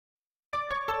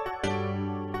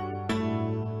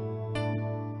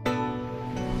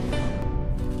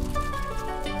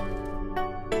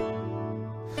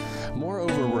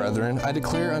brethren, I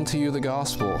declare unto you the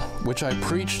gospel, which I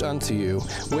preached unto you,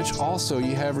 which also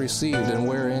ye have received, and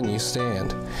wherein ye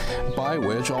stand, by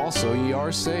which also ye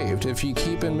are saved, if ye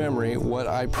keep in memory what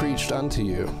I preached unto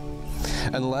you,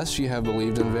 unless ye have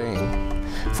believed in vain.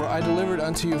 For I delivered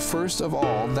unto you first of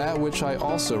all that which I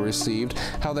also received,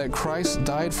 how that Christ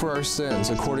died for our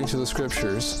sins according to the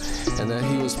Scriptures, and that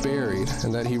he was buried,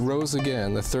 and that he rose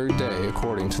again the third day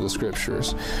according to the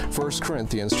Scriptures. 1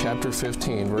 Corinthians chapter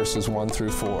 15, verses 1 through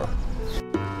 4.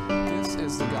 This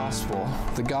is the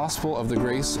gospel of the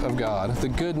grace of God, the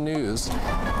good news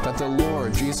that the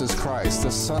Lord Jesus Christ,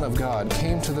 the Son of God,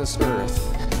 came to this earth,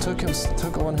 took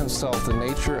on himself the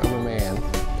nature of a man.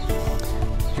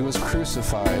 He was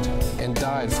crucified and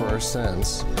died for our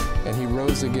sins, and he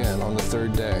rose again on the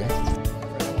third day.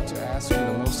 I want to ask you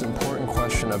the most important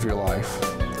question of your life.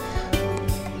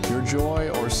 Your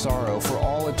joy or sorrow for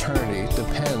all eternity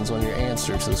depends on your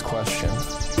answer to this question.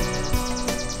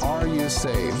 Are you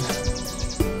saved?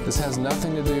 This has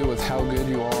nothing to do with how good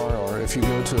you are or if you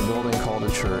go to a building called a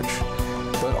church,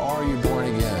 but are you born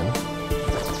again?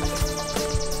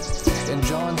 In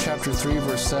John chapter 3,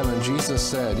 verse 7, Jesus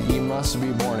said, "Ye must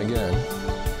be born again."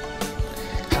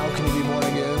 How can you be born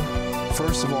again?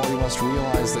 First of all, you must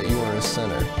realize that you are a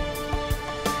sinner.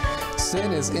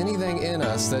 Sin is anything in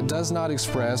us that does not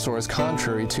express or is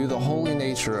contrary to the holy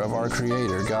nature of our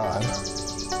Creator, God.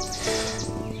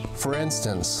 For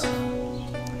instance,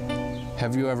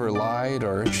 have you ever lied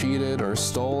or cheated or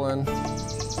stolen?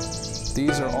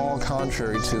 These are all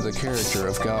contrary to the character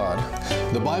of God.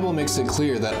 The Bible makes it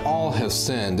clear that all have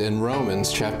sinned in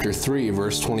Romans chapter 3,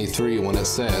 verse 23, when it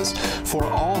says, "For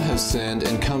all have sinned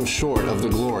and come short of the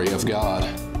glory of God."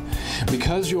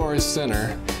 Because you are a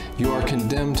sinner, you are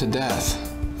condemned to death.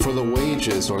 For the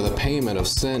wages or the payment of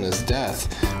sin is death.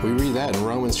 We read that in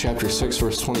Romans chapter 6,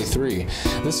 verse 23.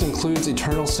 This includes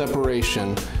eternal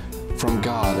separation from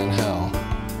God in hell.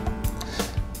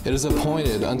 It is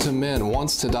appointed unto men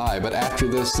once to die, but after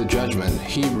this the judgment.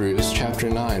 Hebrews chapter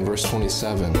 9, verse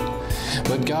 27.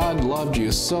 But God loved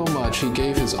you so much, he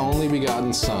gave his only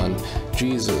begotten Son,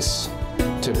 Jesus,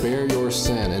 to bear your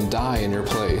sin and die in your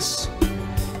place.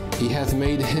 He hath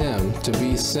made him to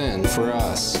be sin for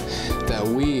us, that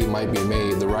we might be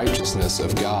made the righteousness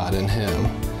of God in him.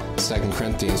 2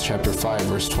 Corinthians chapter 5,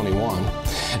 verse 21.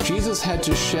 Jesus had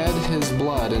to shed his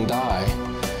blood and die.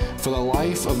 For the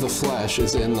life of the flesh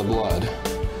is in the blood.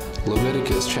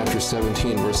 Leviticus chapter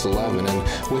 17, verse 11, and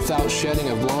without shedding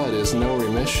of blood is no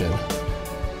remission.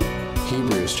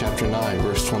 Hebrews chapter 9,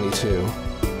 verse 22.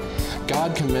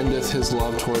 God commendeth his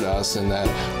love toward us in that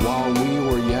while we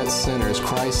were yet sinners,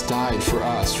 Christ died for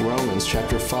us. Romans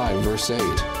chapter 5, verse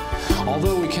 8.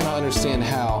 Although we cannot understand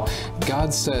how,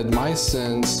 God said, "My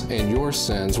sins and your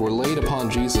sins were laid upon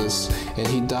Jesus, and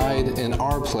he died in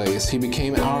our place. He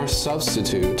became our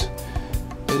substitute."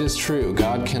 It is true,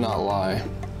 God cannot lie.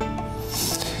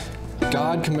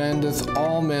 God commandeth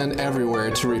all men everywhere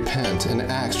to repent in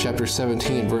Acts chapter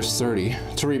 17, verse 30.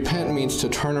 To repent means to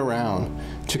turn around,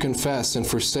 to confess and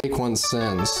forsake one's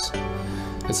sins.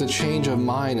 It's a change of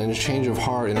mind and a change of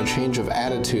heart and a change of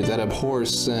attitude that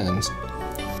abhors sins.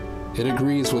 It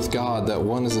agrees with God that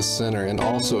one is a sinner and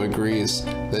also agrees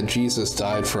that Jesus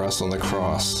died for us on the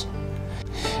cross.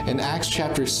 In Acts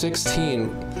chapter 16,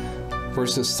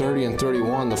 verses 30 and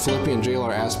 31, the Philippian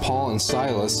jailer asked Paul and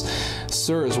Silas,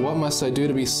 "Sirs, what must I do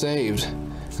to be saved?"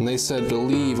 And they said,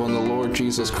 "Believe on the Lord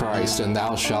Jesus Christ, and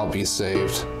thou shalt be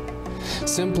saved."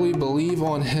 Simply believe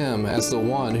on him as the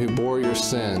one who bore your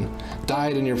sin,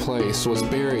 died in your place, was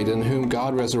buried, and whom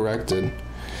God resurrected.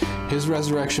 His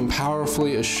resurrection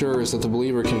powerfully assures that the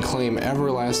believer can claim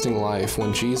everlasting life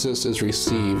when Jesus is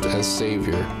received as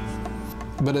Savior.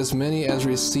 But as many as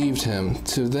received him,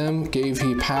 to them gave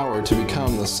he power to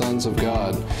become the sons of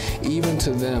God, even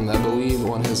to them that believe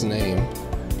on his name.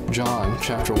 John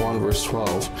chapter 1, verse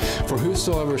 12. For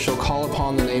whosoever shall call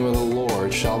upon the name of the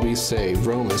Lord shall be saved.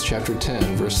 Romans chapter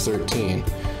 10, verse 13.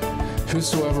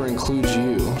 Whosoever includes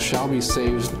you shall be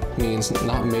saved means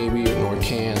not maybe nor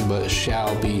can, but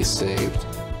shall be saved.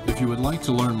 If you would like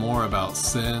to learn more about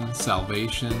sin,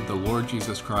 salvation, the Lord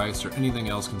Jesus Christ, or anything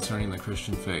else concerning the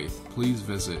Christian faith, please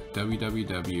visit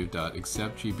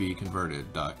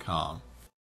www.acceptgbconverted.com.